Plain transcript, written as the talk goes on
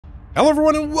Hello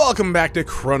everyone and welcome back to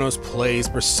Chronos Plays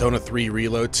Persona 3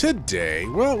 Reload. Today,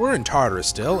 well, we're in Tartarus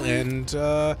still, and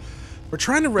we're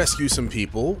trying to rescue some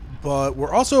people, but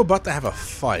we're also about to have a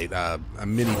fight, a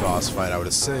mini-boss fight, I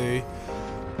would say.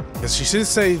 Because she should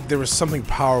say there was something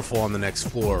powerful on the next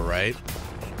floor, right?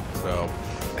 So,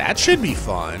 that should be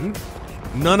fun.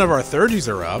 None of our 30s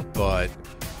are up, but...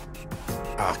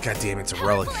 Oh, goddamn, it's a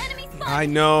relic. I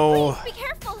know. Please be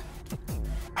careful.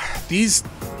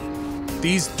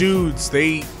 These dudes,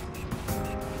 they...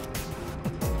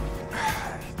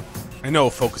 I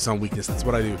know, focus on weakness, that's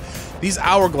what I do. These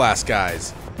hourglass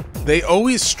guys, they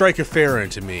always strike a fear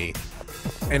into me,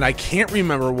 and I can't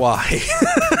remember why.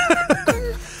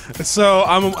 So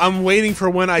I'm waiting for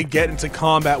when I get into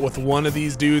combat with one of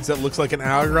these dudes that looks like an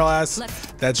hourglass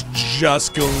that's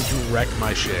just going to wreck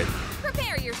my shit.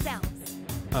 Prepare yourselves.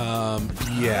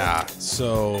 Yeah,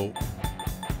 so...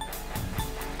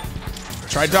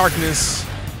 Try darkness.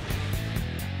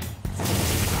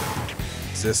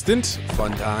 Resistant,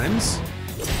 fun times.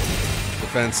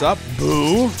 Defense up,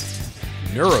 boo.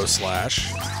 Neuro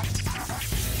slash.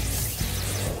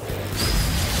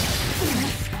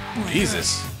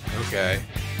 Jesus. Okay.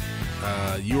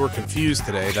 You were confused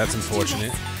today. That's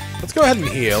unfortunate. Let's go ahead and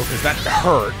heal because that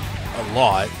hurt a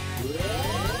lot.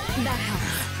 That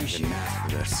helps. Didn't ask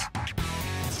for this.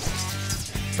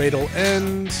 Fatal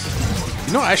end.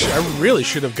 You know, actually, I really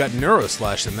should have got Neuro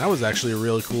Slash, and that was actually a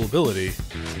really cool ability.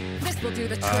 This will do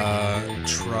the trick.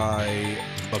 Try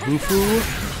Babufu.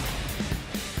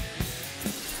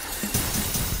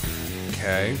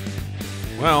 Okay.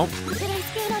 Well. Did I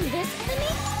scan on this enemy?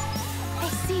 I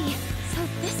see. So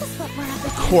this is what we're up against.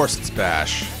 Of course it's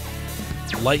Bash.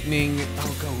 Lightning.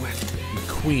 I'll go with The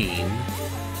Queen.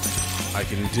 I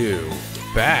can do.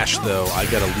 Bash, though, I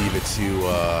gotta leave it to,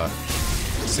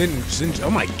 oh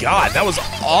my god, that was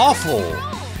awful!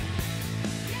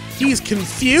 He's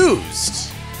confused!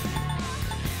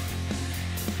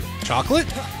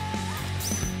 Chocolate?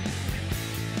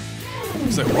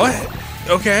 He's like, what?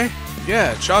 Okay.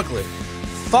 Yeah, chocolate.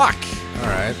 Fuck!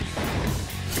 Alright.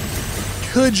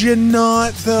 Could you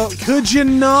not, though? Could you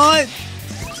not?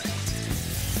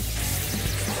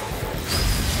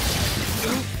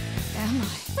 Am I?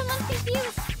 Someone's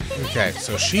confused. Okay,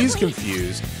 so she's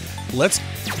confused. Let's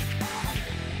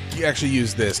actually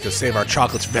use this to save our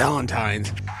chocolates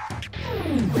Valentine's.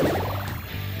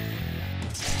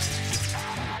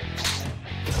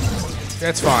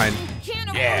 That's fine.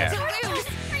 Yeah.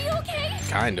 Are you okay?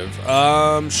 Kind of.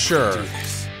 Sure.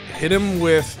 Hit him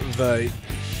with the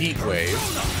heat wave.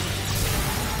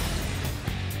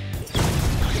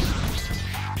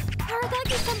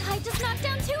 Aragaki-senpai just knocked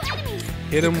down 2 enemies.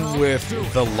 Hit him with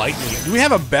the lightning. Do we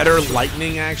have a better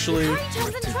lightning, actually?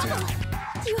 Karicho's in trouble.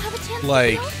 Do you have a chance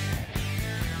Like... to heal?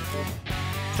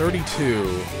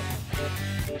 32.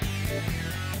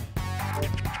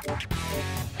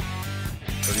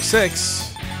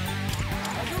 36.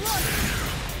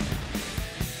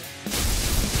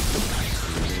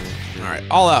 Alright,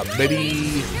 all out,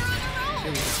 baby.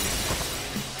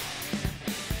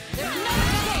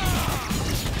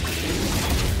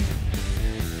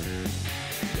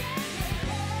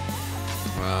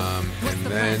 And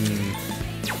then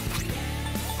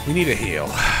we need a heal.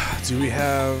 Do we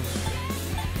have...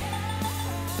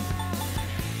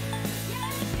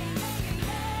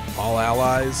 all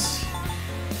allies?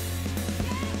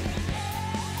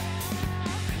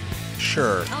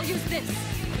 Sure. I'll use this.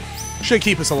 Should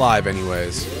keep us alive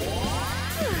anyways.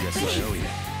 Yes, I owe you.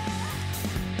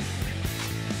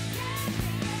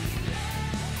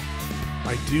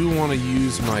 I do want to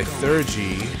use my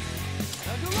 3G,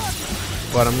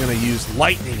 but I'm going to use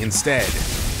lightning instead.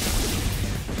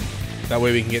 That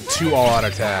way we can get 2 all-out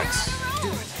attacks.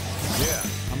 Yeah,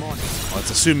 I'm on it. Well,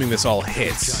 it's assuming this all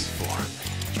hits.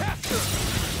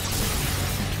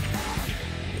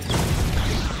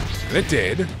 And it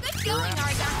did. Good going,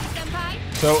 Aragaki-senpai.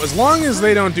 So as long as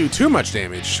they don't do too much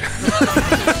damage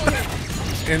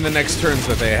in the next turns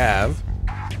that they have.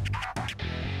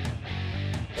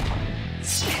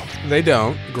 They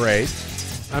don't. Great.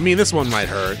 I mean, this one might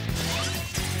hurt.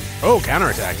 Oh,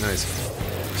 counterattack. Nice.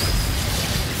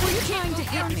 Were you trying to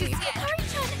hit me?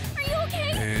 Kari-chan, are you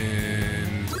okay?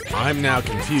 And I'm now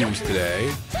confused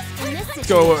today. In this Let's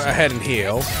go ahead and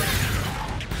heal.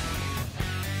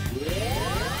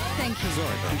 Thank you.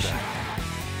 Sorry about that.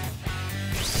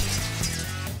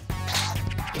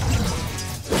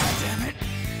 Damn it.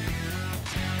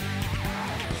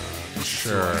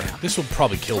 Sure. This will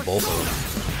probably kill both of them.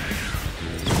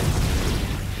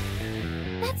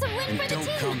 That's a win And for the don't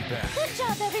team. come back. Good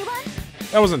job, everyone.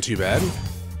 That wasn't too bad.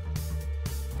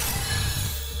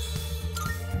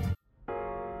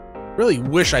 Really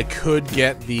wish I could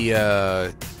get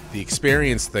the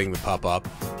experience thing to pop up.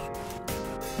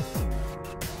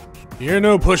 You're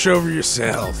no pushover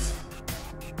yourself.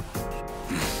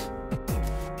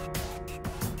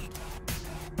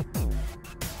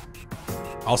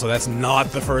 Also, that's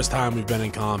not the first time we've been in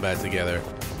combat together.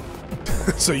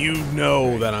 So you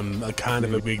know that I'm a kind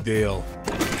of a big deal.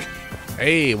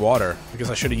 Hey, water. I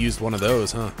guess I should have used one of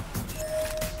those, huh?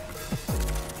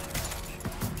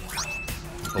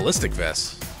 Ballistic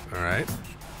vest. Alright.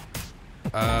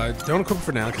 Don't equip it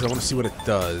for now because I want to see what it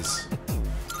does.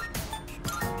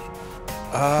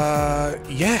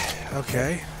 Yeah,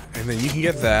 okay. And then you can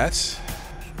get that.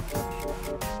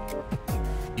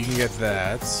 You can get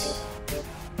that.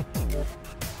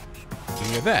 You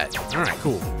can get that. Alright,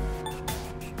 cool.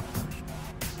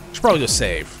 Should probably just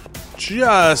save.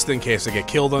 Just in case I get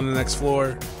killed on the next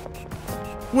floor.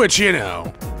 Which, you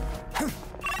know,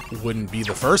 wouldn't be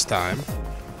the first time.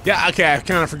 Yeah, okay, I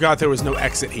kind of forgot there was no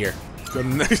exit here. Go to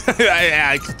the next.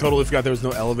 I totally forgot there was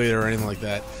no elevator or anything like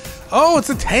that. Oh,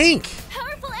 it's a tank!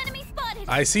 Powerful enemy spotted.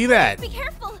 I see that. Be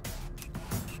careful.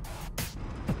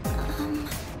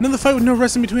 Another fight with no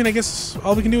rest in between. I guess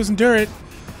all we can do is endure it.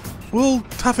 We'll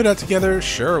tough it out together.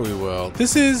 Sure we will.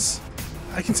 This is...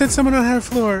 I can send someone on higher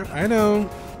floor. I know.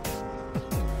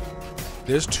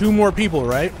 There's 2 more people,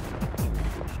 right?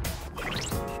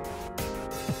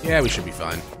 Yeah, we should be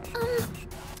fine.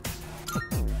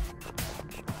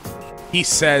 He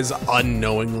says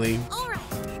unknowingly. Alright.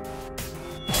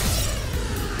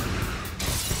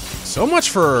 So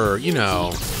much for, you know,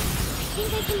 I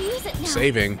think I can use it now.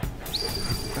 saving.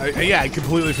 Yeah, I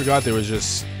completely forgot there was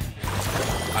just...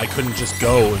 I couldn't just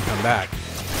go and come back.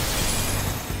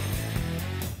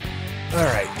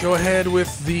 Alright, go ahead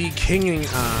with the Kinging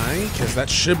Eye, because that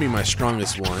should be my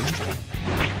strongest one.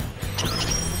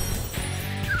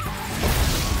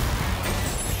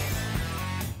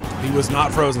 He was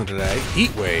not frozen today.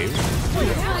 Heat Wave.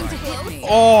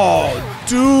 Oh,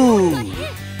 dude!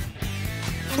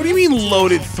 What do you mean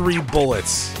loaded 3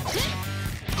 bullets?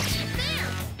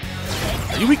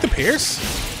 Are you weak to Pierce?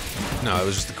 No, it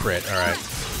was just a crit. Alright.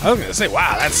 I was gonna say,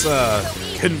 wow, that's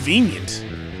convenient.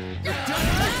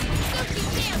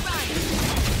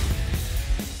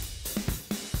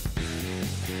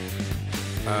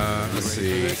 Let's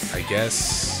see. I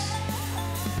guess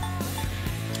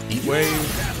Heat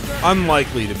Wave.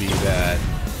 Unlikely to be that,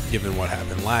 given what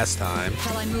happened last time.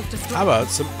 How about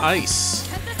some ice?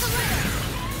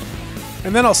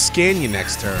 And then I'll scan you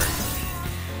next turn,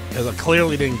 because I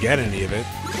clearly didn't get any of it.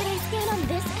 Could I scan on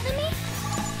this enemy?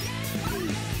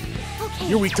 Okay.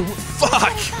 You're weak to...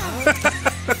 Fuck!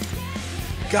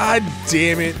 God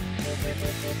damn it.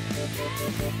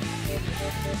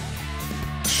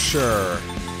 Sure.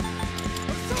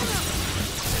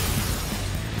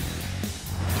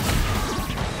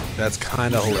 That's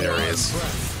kind of hilarious.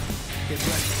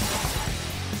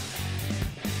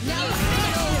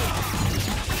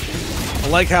 I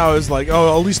like how it's like, oh,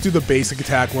 I'll at least do the basic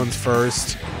attack ones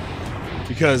first.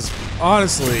 Because,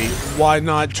 honestly, why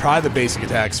not try the basic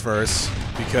attacks first?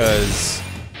 Because,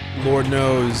 Lord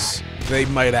knows, they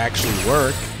might actually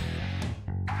work.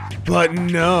 But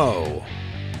no.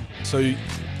 So,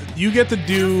 you get to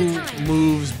do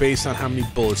moves based on how many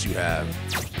bullets you have.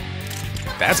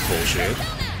 That's bullshit.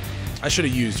 I should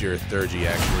have used your Thurgy,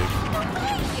 actually.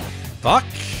 Fuck.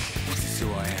 This is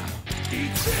who I am.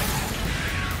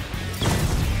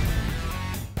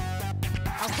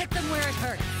 I'll hit them where it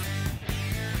hurts.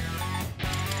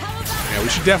 Yeah, we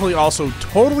should definitely also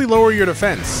totally lower your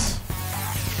defense.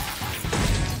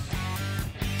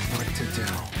 What to do?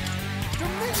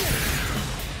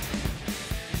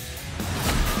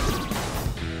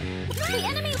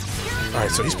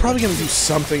 Alright, so he's probably going to do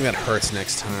something that hurts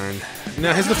next turn.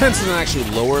 Now, his defense isn't actually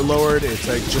lowered. It's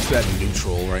like just at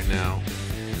neutral right now.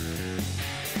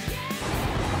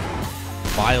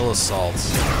 Vile Assault.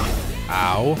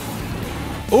 Ow.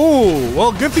 Ooh,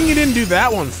 well, good thing you didn't do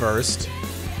that one first.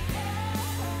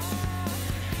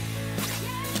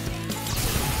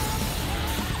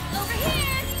 Over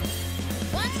here.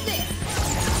 Watch this.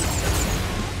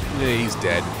 Yeah, he's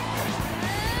dead.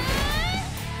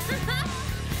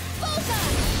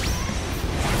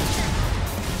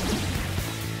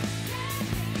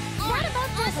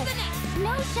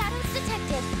 No shadows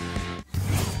detected.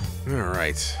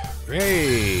 Alright.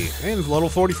 Hey, and level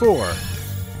 44.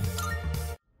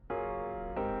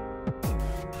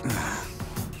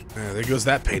 There goes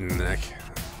that pain in the neck.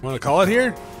 Want to call it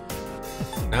here?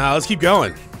 Nah, let's keep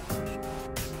going.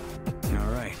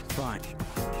 Alright, fine.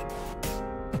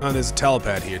 Oh, there's a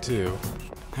telepad here, too.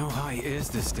 How high is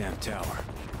this damn tower?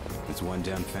 It's one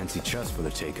damn fancy chest for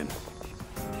the taking.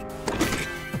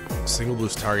 Single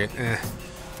boost target.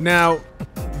 Now,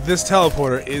 this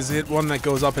teleporter, is it one that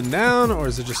goes up and down, or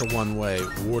is it just a one-way?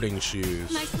 Warding shoes.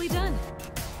 Nicely done.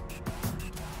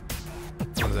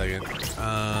 1 second.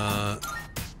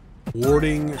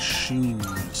 Warding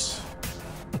shoes.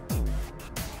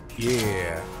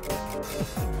 Yeah.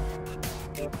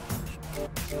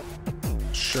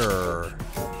 Sure.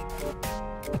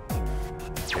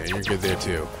 Yeah, you're good there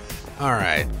too.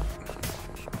 Alright.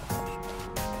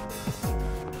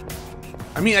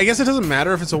 I mean, I guess it doesn't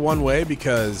matter if it's a one-way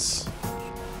because...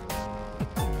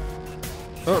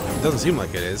 Oh, it doesn't seem like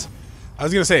it is. I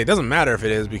was gonna say, it doesn't matter if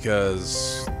it is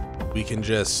because we can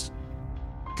just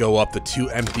go up the 2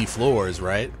 empty floors,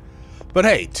 right? But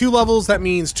hey, 2 levels, that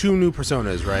means 2 new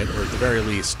personas, right? Or at the very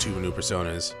least, 2 new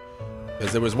personas.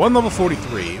 Because there was 1 level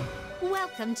 43.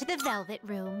 Welcome to the Velvet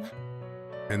Room.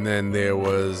 And then there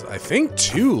was, I think,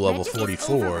 2 level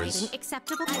 44s.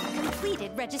 Acceptable. I've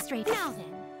completed registration. Now then,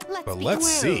 Let's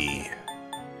see.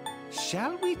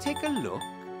 Shall we take a look?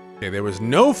 Okay, there was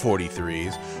no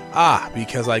 43s. Ah,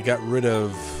 because I got rid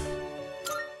of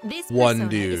this one persona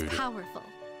dude. Is powerful.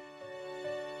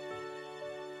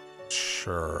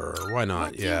 Sure, why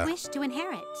not? What do Yeah. you wish to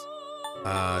inherit?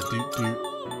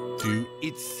 Do.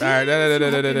 It Alright,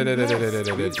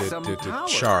 some power.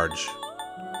 charge.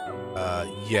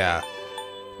 Yeah.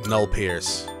 Null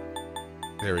pierce.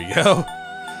 There we go.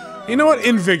 You know what?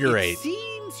 Invigorate. It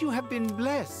seems you have been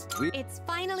blessed with... It's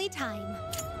finally time.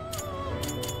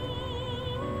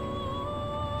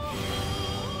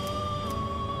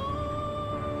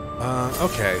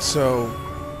 Okay, so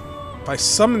if I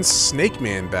summon Snake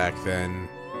Man back then,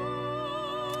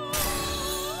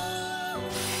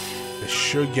 I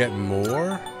should get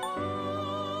more.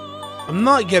 I'm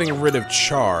not getting rid of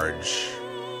charge.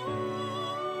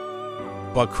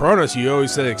 But Chronos, you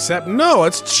always said accept. No,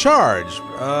 it's charge.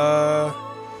 No.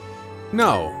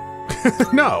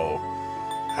 No.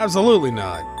 Absolutely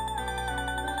not.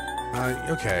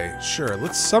 Okay, sure.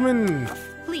 Let's summon...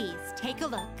 Please take a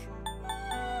look.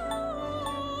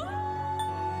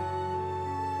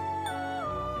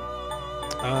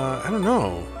 I don't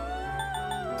know.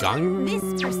 This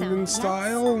persona, Gangnam yes.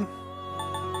 style?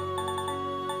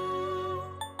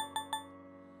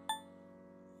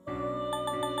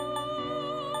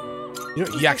 You know,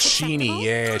 Is this Yakshini, acceptable?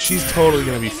 yeah, she's totally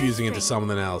gonna be fusing into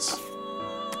something else.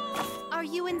 Are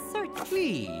you in search?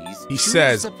 Please. He choose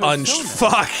says, the persona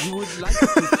fuck. you would like to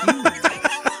fuse.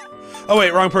 Oh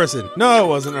wait, wrong person. No, it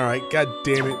wasn't. Alright, god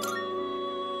damn it.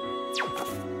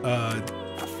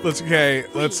 Let's Please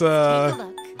take a look.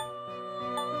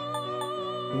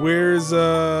 where's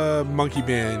Monkey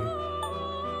Man?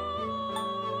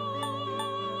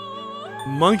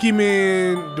 Monkey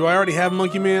Man, do I already have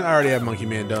Monkey Man? I already have Monkey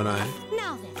Man, don't I?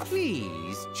 Now then,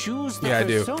 Please choose the Yeah, I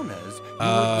do. personas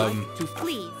you would like to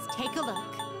please take a look.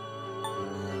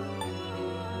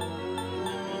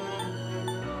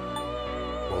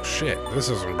 Well shit, this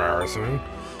is embarrassing.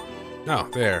 No,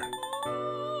 there.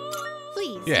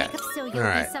 Please Yeah, take a so you'll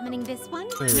alright. be summoning this one.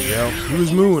 There we go.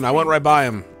 Who's Moon? I went right by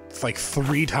him. It's like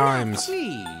 3 times.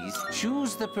 Please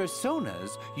choose the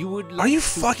personas you would like Are you to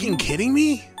fucking fuse. kidding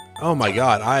me? Oh my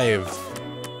god, I have...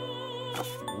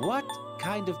 What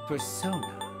kind of persona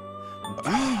do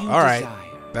you Alright,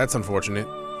 desire? that's unfortunate.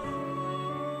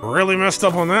 Really messed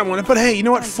up on that one. But hey, you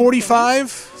know what?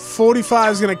 45?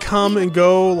 45 is gonna come and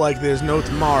go like there's no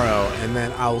tomorrow, and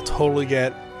then I'll totally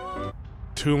get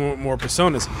 2 more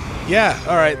personas. Yeah,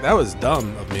 alright, that was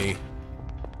dumb of me.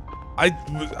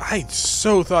 I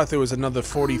so thought there was another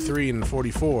 43 and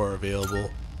 44 available.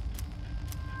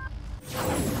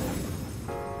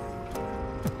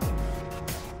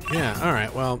 Yeah,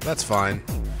 alright, well, that's fine.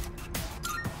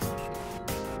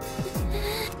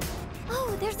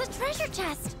 Oh, there's a treasure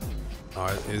chest.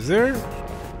 Is there?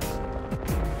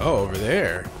 Oh, over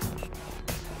there.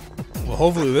 Well,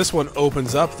 hopefully this one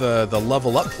opens up the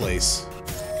level up place.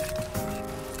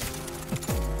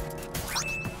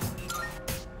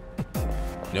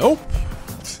 Nope.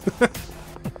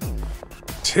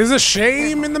 'Tis a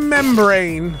shame in the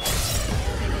membrane.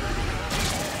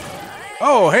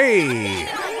 Oh, hey.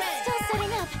 Still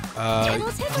setting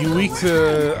up. You weak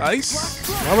to ice?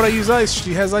 Why would I use ice?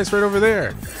 She has ice right over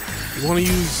there. You want to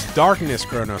use darkness,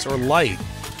 Chronos, or light.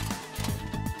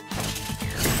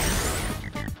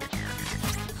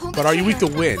 But are you weak to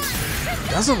wind?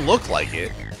 Doesn't look like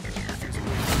it.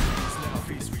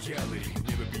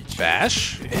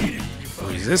 Bash?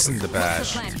 Resistant to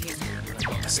bash.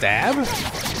 Stab?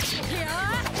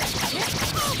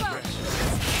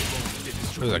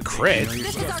 There's a crit.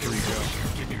 This is our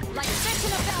like fish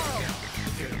in a barrel.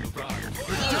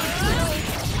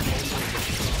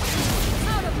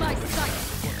 Out of my sight.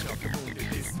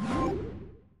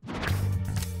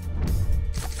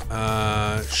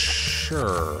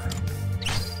 Sure.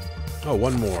 Oh,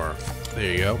 one more.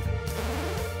 There you go.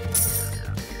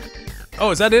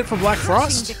 Oh, is that it for Black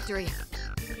Frost? Victory.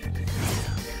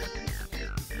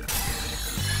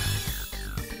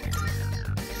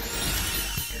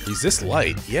 Resist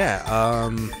light. Yeah,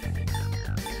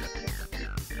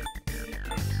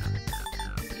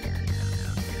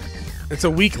 it's a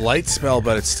weak light spell,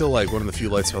 but it's still like one of the few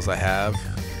light spells I have.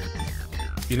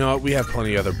 You know what? We have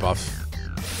plenty of other buff,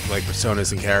 like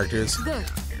personas and characters. Good.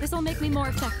 This will make me more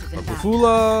effective in battle.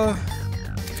 Bufula.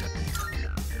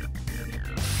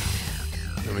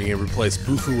 And we can replace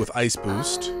Bufu with Ice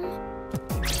Boost.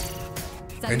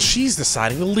 And she's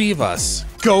deciding to leave us.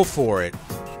 Go for it.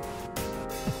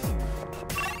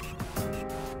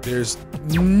 There's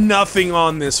nothing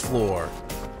on this floor.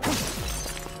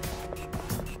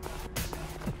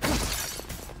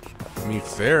 I mean,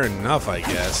 fair enough, I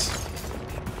guess.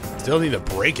 Still need to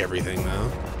break everything,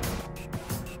 though.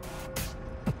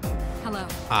 Hello.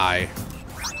 Hi.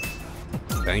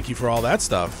 Thank you for all that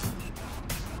stuff.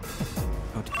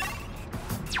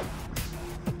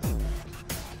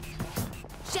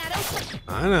 Shadow.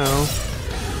 I know.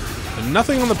 But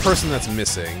nothing on the person that's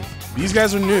missing. These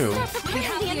guys are new. We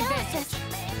have the analysis.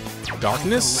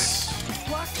 Darkness.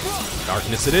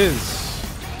 Darkness it is.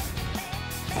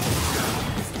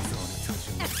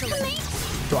 Excellent.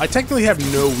 So I technically have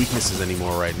no weaknesses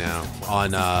anymore right now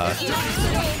on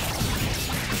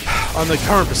the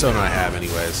current persona I have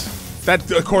anyways.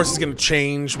 That of course is gonna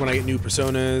change when I get new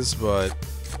personas, but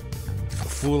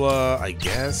Fula, I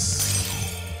guess.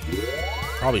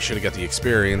 Probably should have got the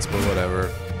experience, but whatever.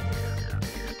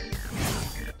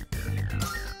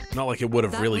 Not like it would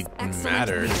have really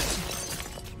mattered.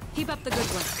 Keep up the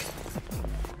good work.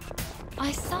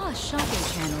 I saw a shopping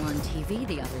channel on TV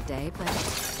the other day, but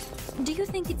do you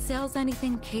think it sells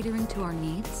anything catering to our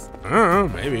needs? I don't know,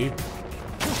 maybe.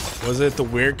 Was it the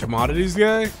weird commodities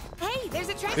guy? Hey, there's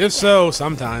a treasure. If so,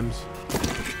 sometimes.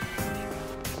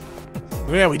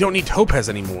 Oh, yeah, we don't need Topaz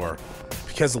anymore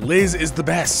because Liz is the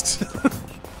best.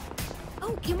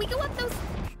 Oh, can we go up those?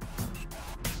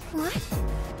 What?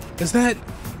 Is that?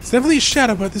 It's definitely a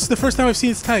shadow, but this is the first time I've seen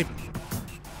its type.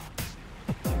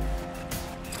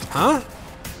 Huh?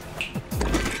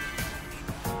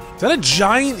 Is that a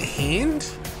giant hand?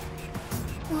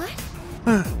 What?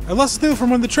 I lost a thing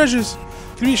from one of the treasures.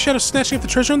 Could it be a shadow snatching up the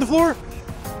treasure on the floor?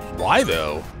 Why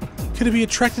though? Could it be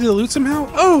attracted to the loot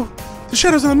somehow? Oh! The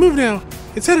shadow's on the move now!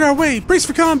 It's headed our way! Brace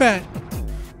for combat!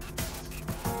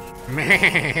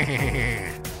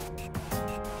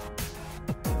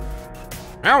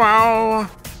 Hello!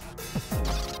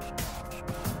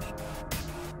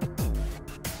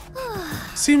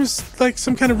 Seems like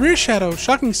some kind of rear shadow.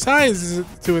 Shocking size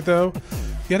to it though.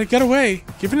 You gotta get away.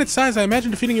 Given its size, I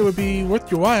imagine defeating it would be worth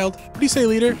your while. What do you say,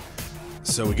 leader?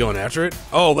 So we going after it?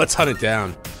 Oh, let's hunt it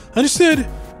down. Understood.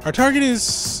 Our target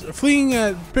is fleeing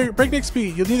at breakneck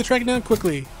speed. You'll need to track it down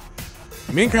quickly.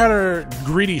 You may encounter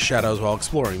greedy shadows while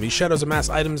exploring. These shadows amass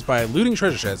items by looting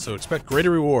treasure chests, so expect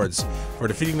greater rewards for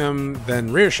defeating them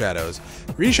than rear shadows.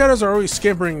 Greedy shadows are always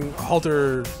scampering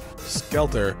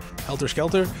helter-skelter,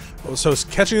 so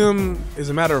catching them is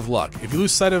a matter of luck. If you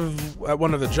lose sight of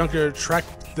one of the junker, track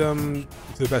them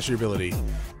to the best of your ability.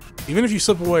 Even if you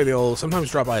slip away, they'll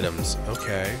sometimes drop items.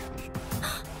 Okay.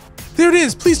 There it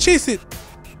is! Please chase it!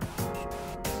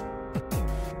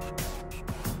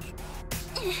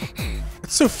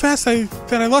 It's so fast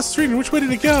that I lost the reading. Which way did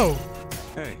it go?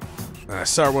 Hey. I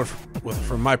saw one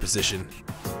from my position.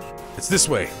 It's this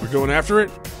way. We're going after it?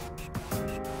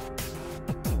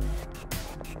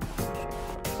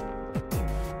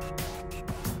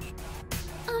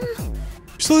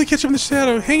 Slowly catch up in the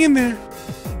shadow. Hang in there.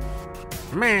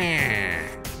 Meh.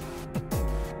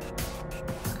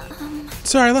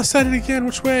 Sorry, I lost sight of it again.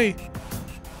 Which way?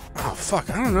 Oh, fuck.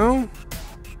 I don't know.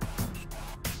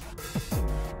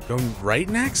 Going right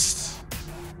next?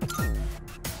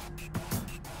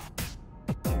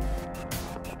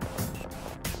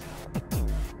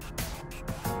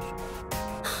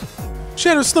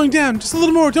 Shadow's slowing down. Just a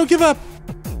little more. Don't give up.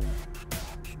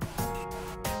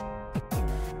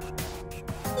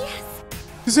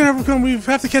 This is come. We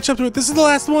have to catch up to it. This is the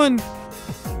last one.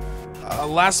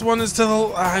 Last one is to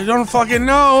the. I don't fucking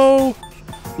know.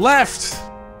 Left.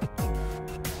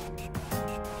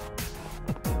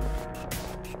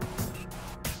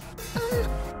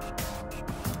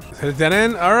 Is it a dead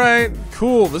end? All right.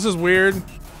 Cool. This is weird.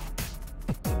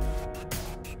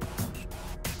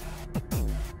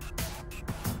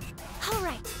 All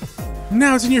right.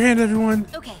 Now it's in your hand, everyone.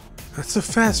 Okay. That's so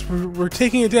fast. We're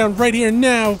taking it down right here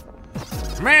now.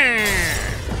 Man.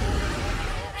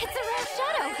 It's a rare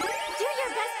shadow. Do your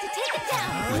best to take it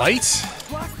down. light.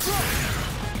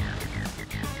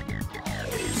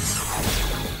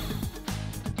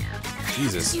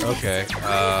 Jesus. Okay.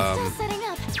 Still setting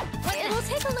up. It'll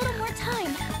take a little more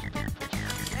time.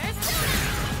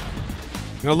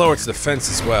 I'm gonna lower its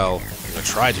defense as well. I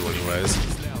tried to, anyways.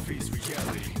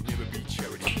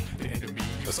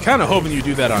 I was kind of hoping you'd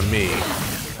do that on me.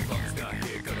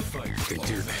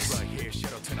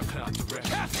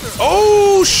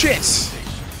 Oh shit!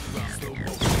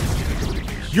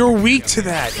 You're weak to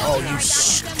that. Oh, you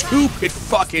stupid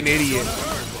fucking idiot!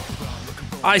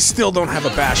 I still don't have a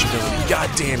bash ability. God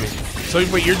damn it! So,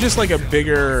 but you're just like a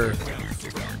bigger.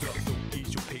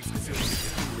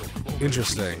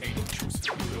 Interesting.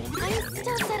 Still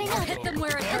setting up. Hit them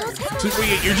where it hurts. So,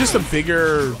 wait, you're just a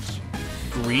bigger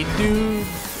greed dude,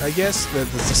 I guess?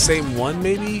 That's the same one,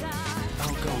 maybe?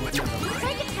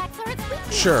 Break attacks are its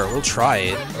weakness. Sure, we'll try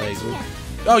it. Like,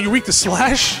 oh, you're weak to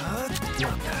slash?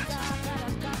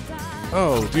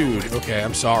 Oh, dude. Okay,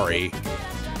 I'm sorry.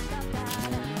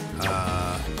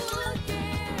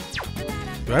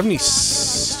 Do I have any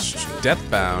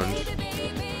Deathbound?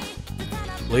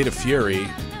 Blade of Fury.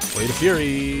 Blade of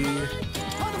Fury.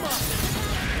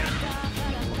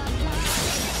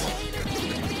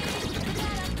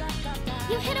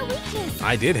 You hit a weakness.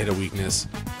 I did hit a weakness.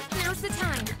 Now's the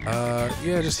time.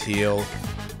 Yeah, just heal.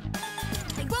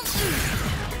 I won't lose.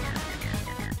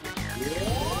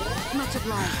 Much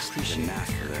obliged. Appreciate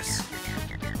for this.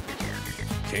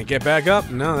 Can't get back up?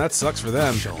 No, that sucks for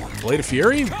them. Blade of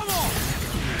Fury?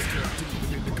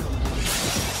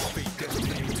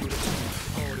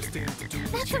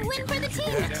 That's a win for the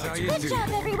team. Good job,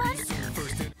 everyone.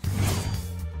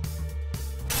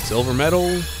 Silver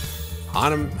medal.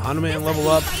 Hanuman level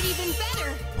up. Fight even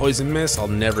better. Poison Mist, I'll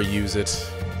never use it.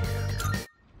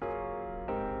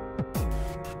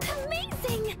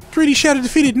 Amazing. 3D Shadow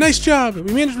defeated, nice job!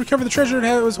 We managed to recover the treasure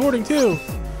it was hoarding too.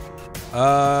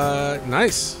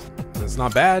 Nice. That's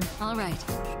not bad. All right.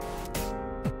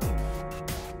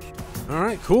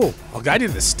 Alright, cool. I'll guide you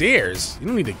to the stairs. You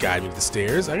don't need to guide me to the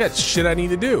stairs. I got shit I need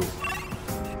to do.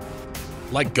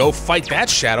 Like, go fight that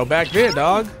shadow back there,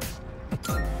 dog.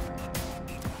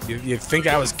 You think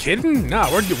I was kidding? No,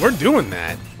 we're doing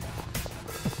that.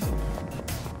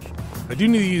 I do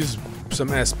need to use some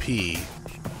SP.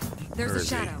 There's Where a is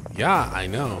he? shadow. Yeah, I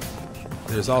know.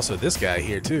 There's also this guy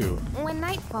here too. When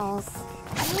night falls.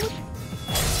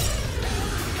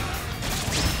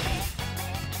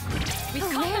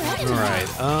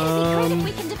 All right.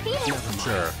 We can defeat it.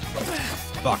 Sure.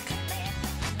 Fuck.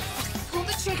 Pull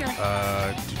the trigger.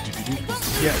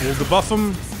 Yeah, we'll debuff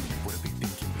him.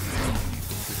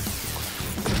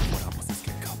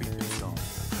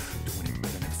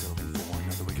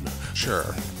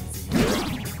 Sure.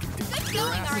 Good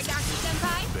going,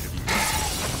 Arigashi-senpai.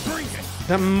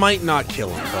 That might not kill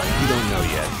him, but we don't know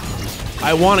yet.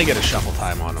 I want to get a shuffle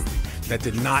time on him. That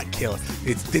did not kill him.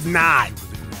 It did not.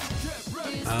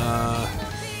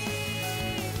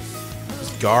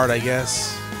 Guard, I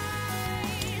guess.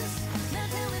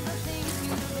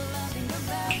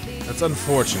 That's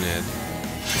unfortunate.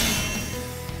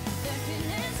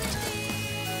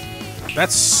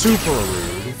 That's super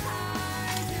rude.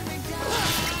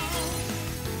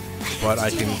 But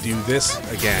I can do this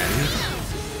again.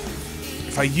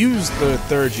 If I use the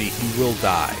third G, he will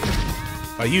die.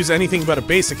 If I use anything but a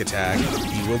basic attack,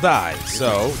 he will die.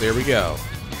 So, there we go.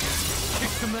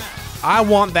 I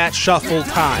want that shuffle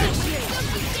time.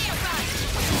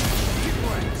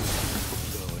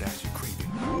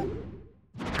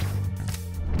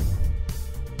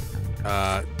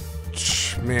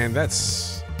 Man,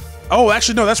 that's... Oh,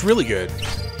 actually, no, that's really good.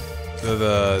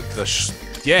 The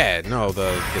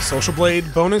Social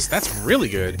Blade bonus, that's really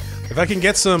good. If I can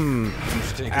get some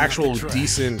actual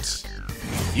decent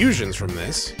fusions from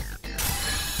this.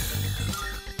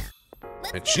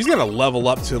 And she's gonna level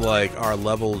up to like our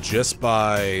level just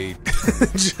by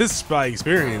just by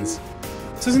experience.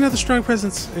 This is another strong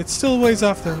presence. It's still a ways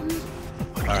off though.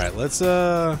 Alright, let's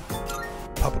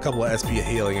pop a couple of SP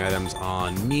healing items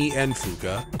on me and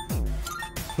Fuka.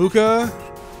 Fuka,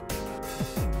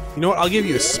 you know what? I'll give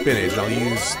you a spinach. I'll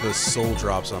use the soul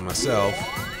drops on myself.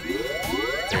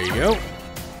 There you go.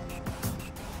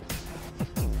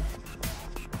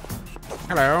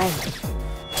 Hello.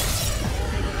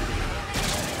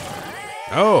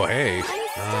 Oh, hey.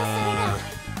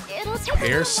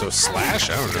 Pierce, so slash?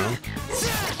 I don't know.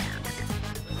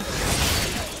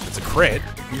 It's a crit.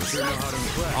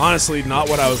 Honestly, not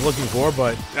what I was looking for,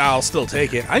 but I'll still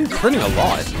take it. I'm critting a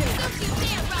lot.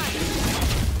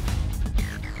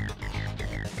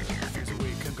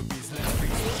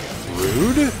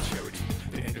 Rude?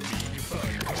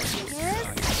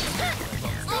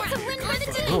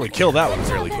 could kill that one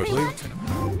fairly quickly.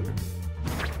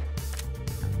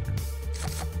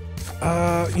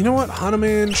 You know what?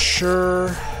 Hanuman,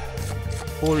 sure.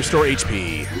 Will restore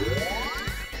HP.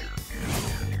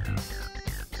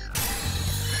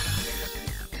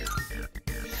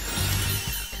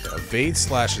 Evade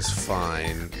slash is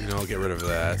fine. You know, I'll get rid of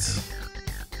that.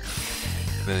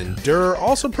 And then endure,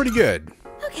 also pretty good.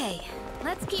 Okay,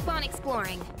 let's keep on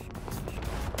exploring.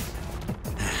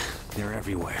 They're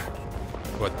everywhere.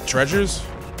 What, treasures?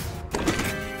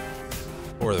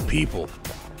 Or the people?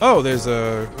 Oh, there's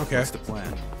a... okay. What's the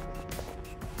plan?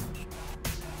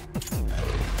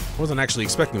 Wasn't actually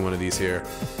expecting one of these here.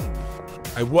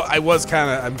 I was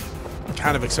I'm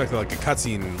kind of expecting like a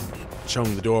cutscene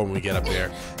showing the door when we get up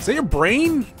there. Is that your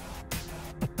brain?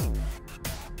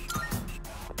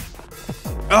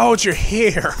 Oh, it's your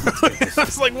hair. I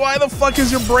was like, why the fuck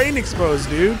is your brain exposed,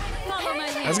 dude?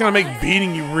 That's gonna make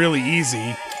beating you really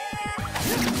easy.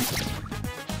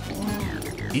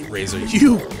 Heat razor,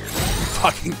 you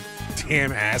fucking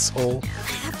damn asshole.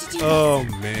 Oh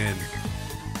man.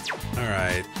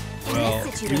 Alright. Well,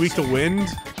 you weak to wind?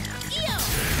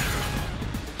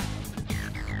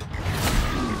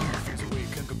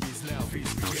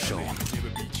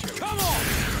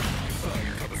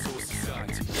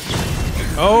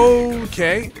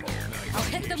 Okay. I'll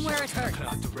hit them where it hurts.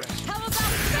 How about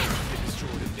this?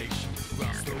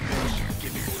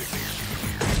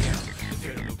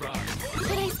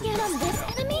 Could I stand on this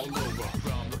enemy?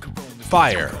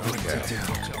 Fire. Okay.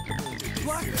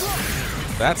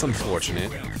 That's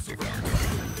unfortunate.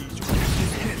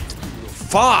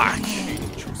 Fuck!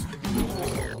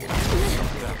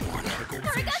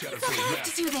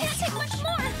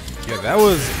 Yeah, that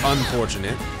was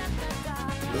unfortunate,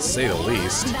 to say the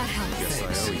least.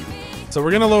 So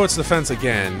we're gonna lower its defense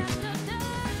again.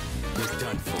 You're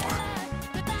done for.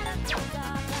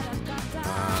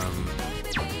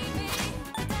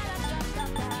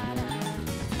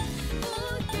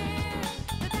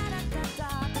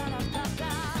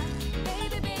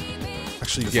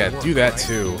 Actually, yeah, do that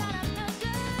too.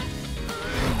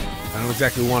 I don't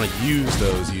exactly want to use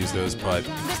those, but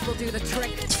This will do the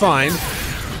trick. it's fine.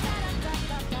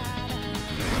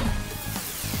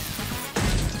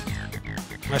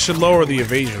 I should lower the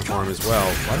evasion for him as well.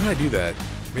 Why didn't I do that?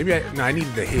 Maybe no, I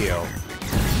needed the heal.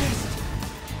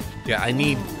 Yeah, I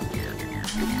need...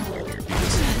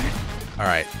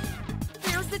 Alright.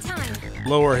 Now's the time.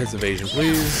 Lower his evasion,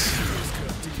 please.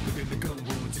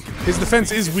 His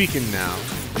defense is weakened now.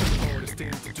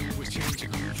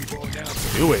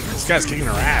 Do it. This guy's kicking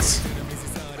our ass.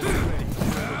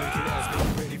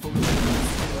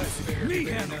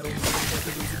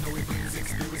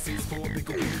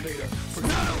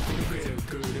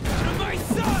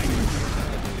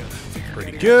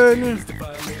 Pretty good.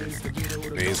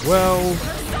 May as well.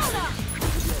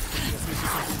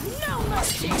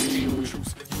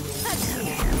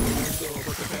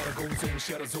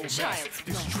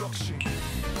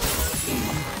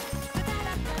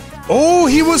 Oh,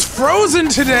 he was frozen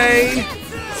today!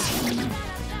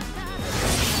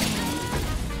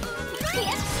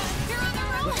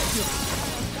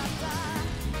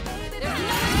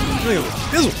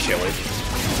 This will kill it.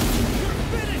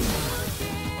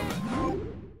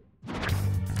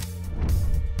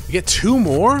 You get 2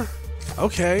 more?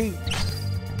 Okay.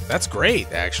 That's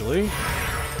great, actually.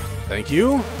 Thank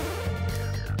you.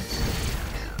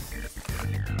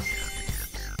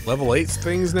 Level 8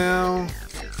 things now.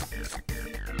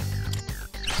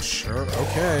 Sure,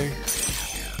 okay.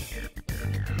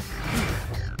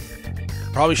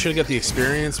 Probably should have got the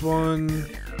experience one.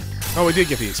 Oh, we did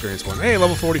get the experience one. Hey,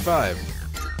 level 45.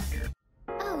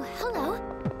 Oh, hello.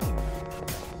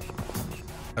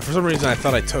 For some reason, I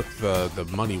thought I took the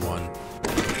money one.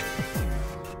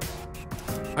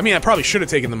 I mean, I probably should have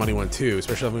taken the money one too,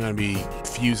 especially if I'm going to be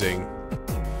fusing.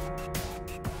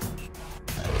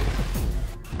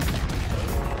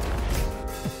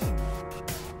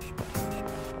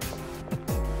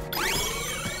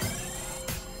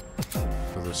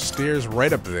 So there's stairs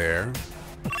right up there.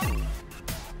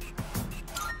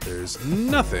 There's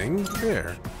nothing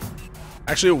there.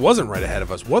 Actually, it wasn't right ahead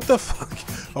of us. What the fuck?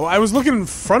 Oh, I was looking in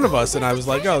front of us and I was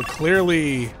like, oh,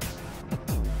 clearly...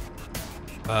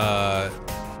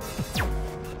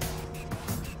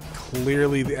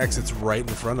 Clearly the exit's right in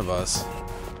front of us.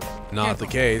 Not the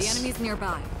case. The enemy's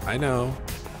nearby. I know.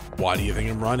 Why do you think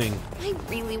I'm running? I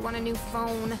really want a new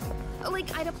phone.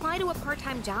 Like, I'd apply to a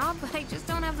part-time job, but I just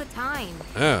don't have the time.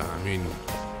 Yeah, I mean...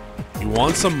 You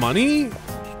want some money?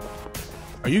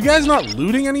 Are you guys not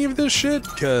looting any of this shit?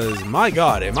 Because, my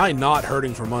god, am I not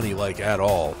hurting for money, like, at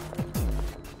all.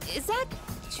 Is that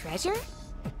treasure?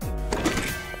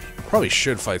 Probably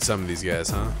should fight some of these guys,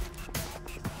 huh?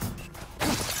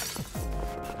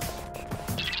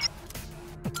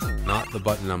 Not the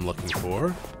button I'm looking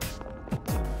for.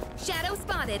 Shadow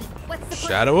spotted. What's the plan?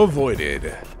 Shadow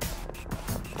avoided.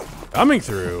 Coming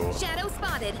through. Shadow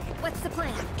spotted. What's the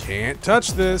plan? Can't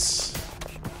touch this.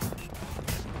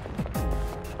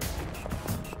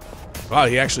 Wow,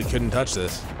 he actually couldn't touch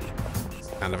this.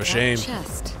 Kind of a shame.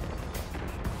 Chest.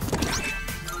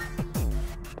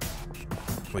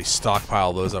 We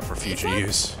stockpile those up for future Is that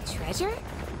use. Treasure?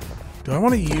 Do I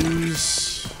want to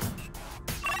use...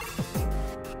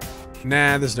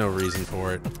 Nah, there's no reason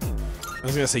for it. I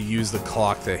was gonna say use the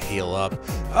clock to heal up.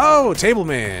 Oh, Table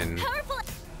Man!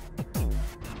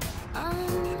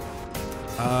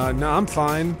 No, I'm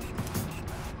fine.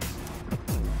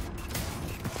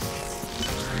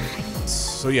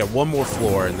 So yeah, one more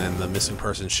floor and then the missing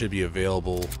person should be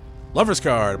available. Lover's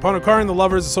card. Upon acquiring the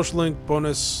lovers, a social link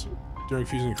bonus during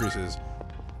fusing increases.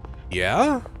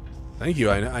 Yeah? Thank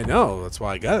you, I know. That's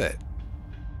why I got it.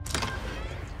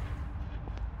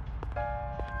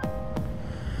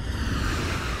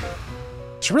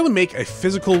 Should really make a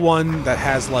physical one that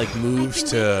has like moves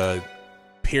to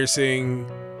piercing,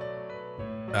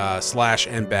 slash,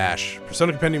 and bash.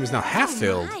 Persona Compendium is now half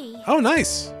filled. Oh,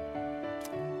 nice.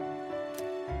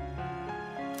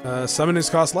 Summon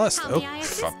is cost less. How Oh, may I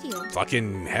assist you?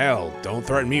 fucking hell. Don't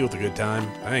threaten me with a good time.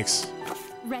 Thanks.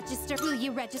 Register. Will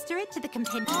you register it to the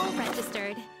compendium? All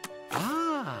registered.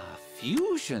 Ah,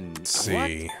 fusion.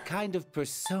 See. What kind of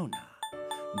persona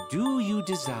do you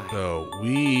desire? So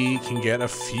we can get a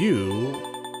few.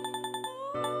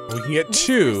 We can get This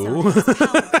two. persona is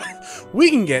powerful. We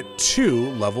can get 2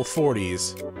 level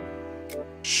 40s.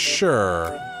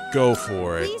 Sure. Go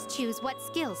for it. Please choose what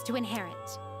skills to inherit.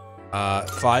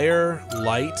 Fire,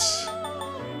 light,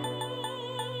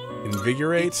 It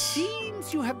invigorate.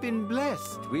 seems you have been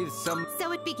blessed with some.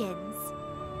 So it begins.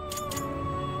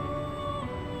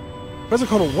 Professor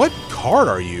Kotal, what card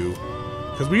are you?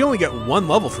 Because we only get 1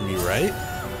 level from you, right?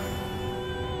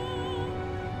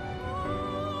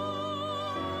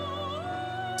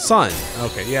 Sun.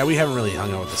 Okay, yeah, we haven't really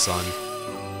hung out with the sun.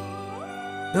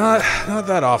 Not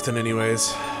that often,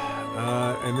 anyways.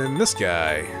 And then this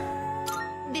guy.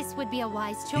 This would be a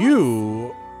wise choice.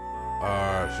 You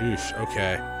are... Sheesh,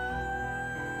 okay.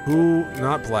 Who?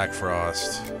 Not Black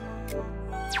Frost.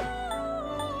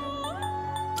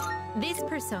 This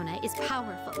persona is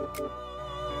powerful.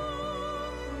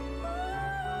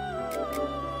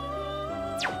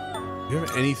 Do you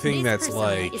have anything This that's persona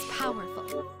like... is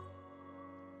powerful.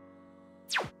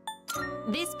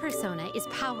 This persona is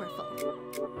powerful.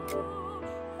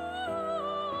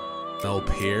 No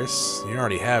Pierce? You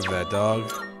already have that, dog.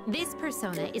 This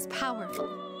persona is powerful.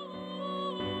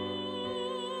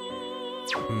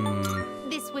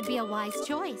 This would be a wise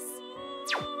choice.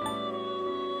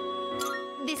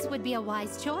 This would be a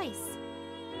wise choice.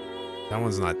 That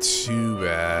one's not too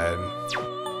bad.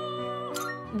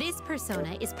 This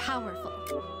persona is powerful.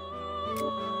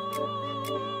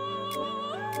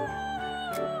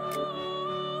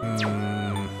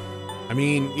 I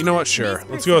mean, you know what? Sure. This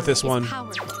Let's go with this persona is one.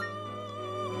 powerful.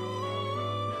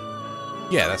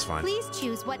 Yeah, that's fine. Please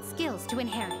choose what skills to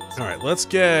inherit. Alright, let's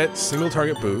get single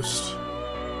target boost.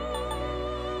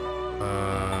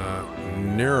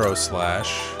 Neuro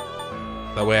Slash.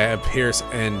 That way I have Pierce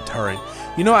and Turret.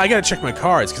 You know, I gotta check my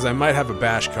cards, because I might have a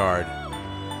Bash card.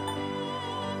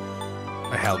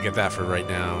 Hell, get that for right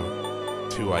now.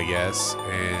 2, I guess.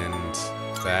 And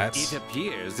that. It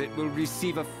appears it will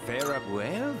receive a fair up.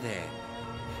 Well then,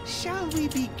 shall we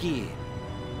begin?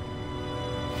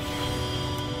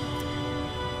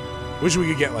 Wish we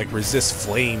could get, like, Resist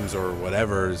Flames or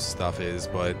whatever stuff is,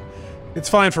 but it's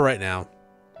fine for right now.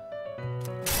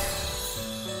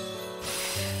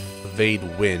 Evade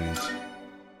Wind.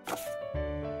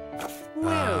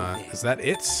 Well then, Is that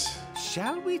it?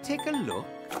 shall we take a look?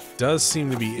 Does seem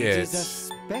to be It it. is a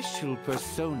special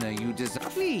persona you desire.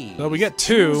 Please. So we get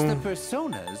choose 2. the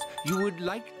personas you would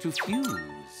like to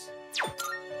fuse.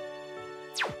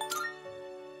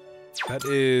 That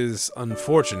is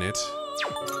unfortunate.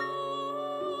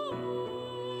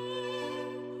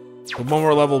 With 1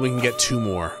 more level, we can get 2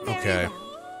 more. Okay.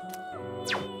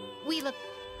 We look.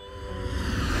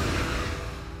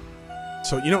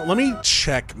 So, you know, let me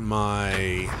check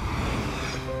my...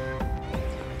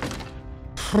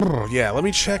 Yeah, let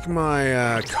me check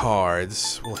my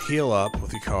cards. We'll heal up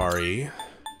with Yukari.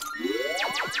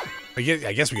 I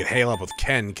guess we could heal up with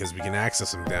Ken, because we can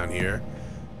access him down here.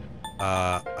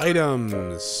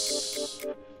 Items.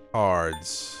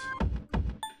 Cards.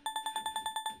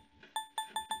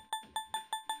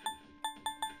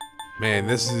 Man,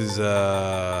 this is,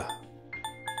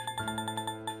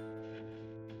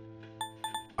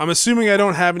 I'm assuming I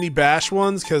don't have any bash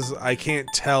ones because I can't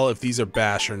tell if these are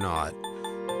bash or not.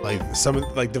 Like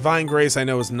like Divine Grace I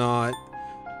know is not.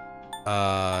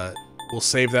 We'll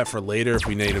save that for later if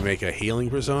we need to make a healing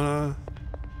persona.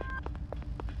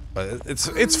 But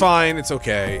it's fine, it's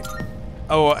okay.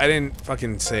 Oh, I didn't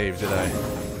fucking save, did I?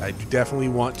 I definitely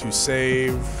want to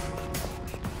save.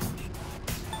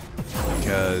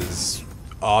 Because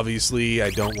obviously I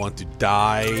don't want to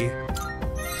die.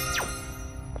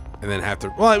 And then have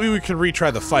to, well, we could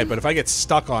retry the fight, but if I get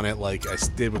stuck on it like I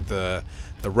did with the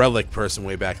relic person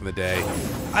way back in the day,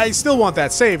 I still want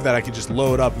that save that I can just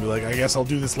load up and be like, I guess I'll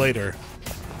do this later.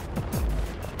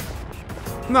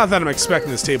 Not that I'm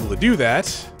expecting this table to do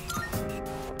that.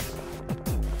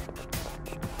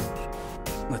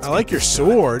 I like your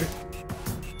sword.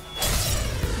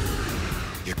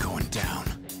 You're going down.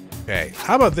 Okay,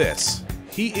 how about this?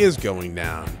 He is going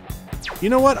down. You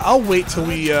know what? I'll wait till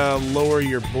we lower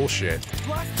your bullshit.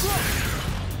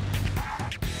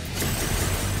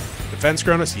 Defense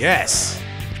Chronos? Yes!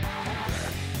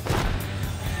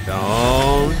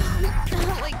 Don't.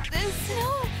 Not like this.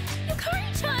 No,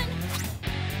 Yukari-chan.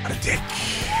 What a dick.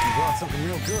 You brought something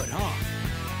real good, huh?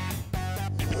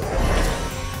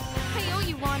 I owe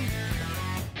you one.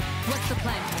 What's the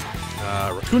plan?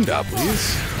 Rakunda,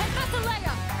 please. I've got the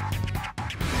layup.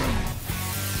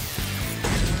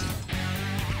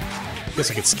 Guess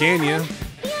I could scan you.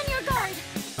 Be on your guard.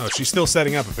 Oh, she's still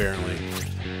setting up, apparently.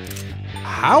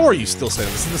 How are you still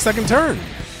setting? This is the second turn.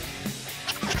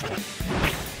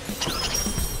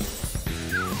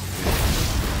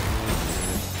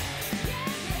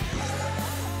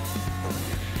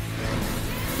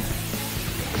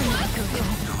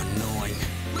 Annoying.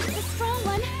 The strong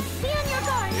one. Be on your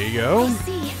guard. There you go. I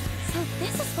see. So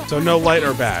this is what So no we're light or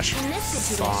doing bash. in this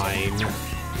situation. Fine.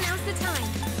 Now's the time.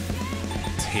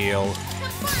 Tail.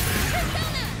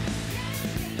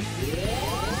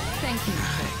 Thank you.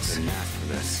 Didn't ask for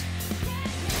this.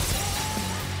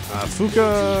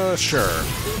 Fuka, sure.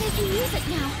 See, they can use it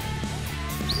now.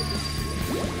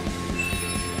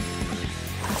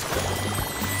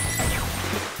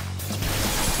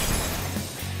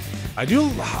 I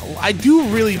do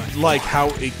really like how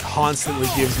it constantly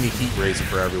gives me heat razor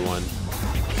for everyone.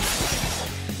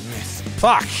 Miss.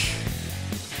 Fuck.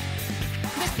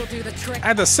 This will do the trick.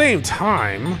 At the same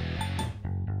time,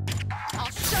 I'll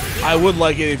show you. I would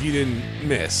like it if you didn't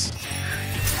miss.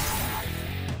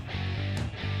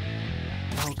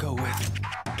 I'll go with.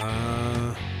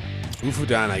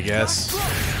 Ufudan, I guess.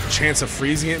 Chance of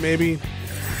freezing it, maybe?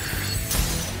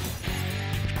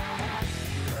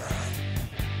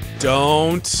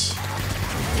 Don't.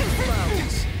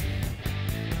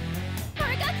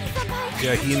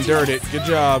 Yeah, he endured it. Good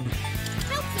job.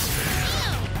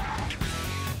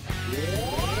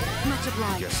 Much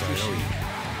obliged. Guess I owe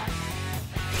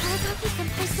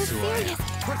you.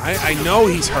 I know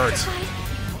he's hurt.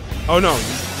 Oh no,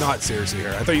 he's not seriously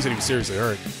hurt. I thought you said he was seriously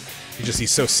hurt.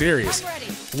 He's so serious.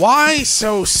 Why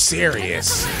so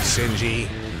serious, Shinji?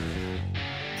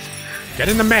 Get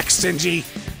in the mech, Shinji.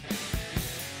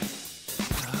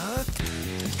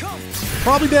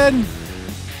 Probably dead.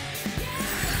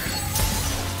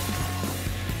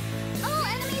 All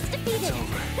enemies defeated.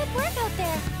 Good work out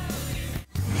there.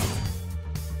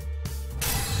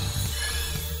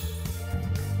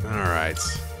 Alright.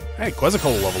 Hey,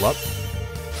 Quetzalcoatl will level up.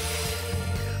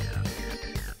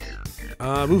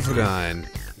 Ufudan.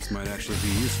 This might actually be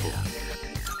useful.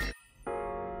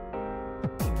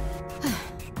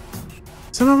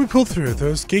 Somehow we pulled through.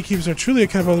 Those gatekeepers are truly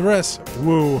account for the rest.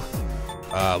 Woo.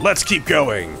 Let's keep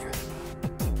going.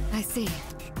 I see.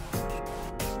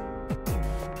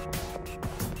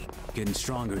 Getting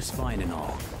stronger is fine and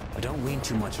all, but don't lean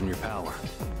too much on your power.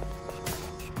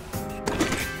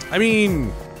 I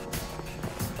mean...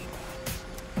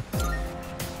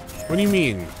 What do you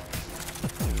mean?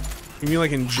 You mean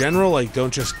like in general? Like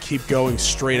don't just keep going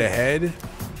straight ahead?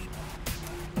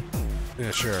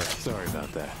 Yeah, sure. Sorry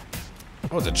about that.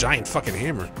 Oh, it's a giant fucking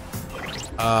hammer.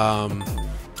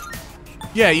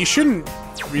 Yeah, you shouldn't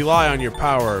rely on your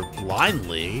power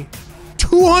blindly.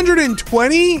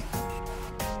 220?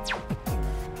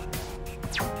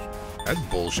 That's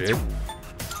bullshit.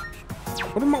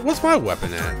 What's my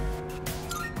weapon at?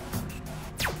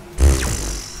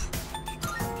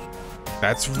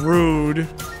 That's rude.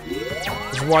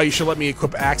 That's why you should let me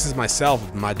equip axes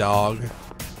myself, my dog.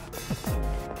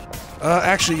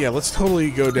 Actually, yeah, let's totally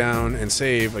go down and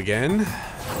save again.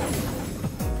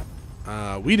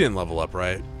 We didn't level up,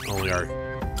 right? Only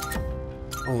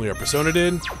our persona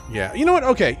did. Yeah, you know what?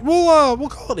 Okay, we'll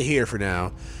call it here for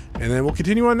now, and then we'll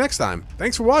continue on next time.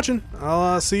 Thanks for watching.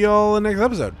 I'll see y'all in the next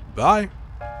episode. Bye.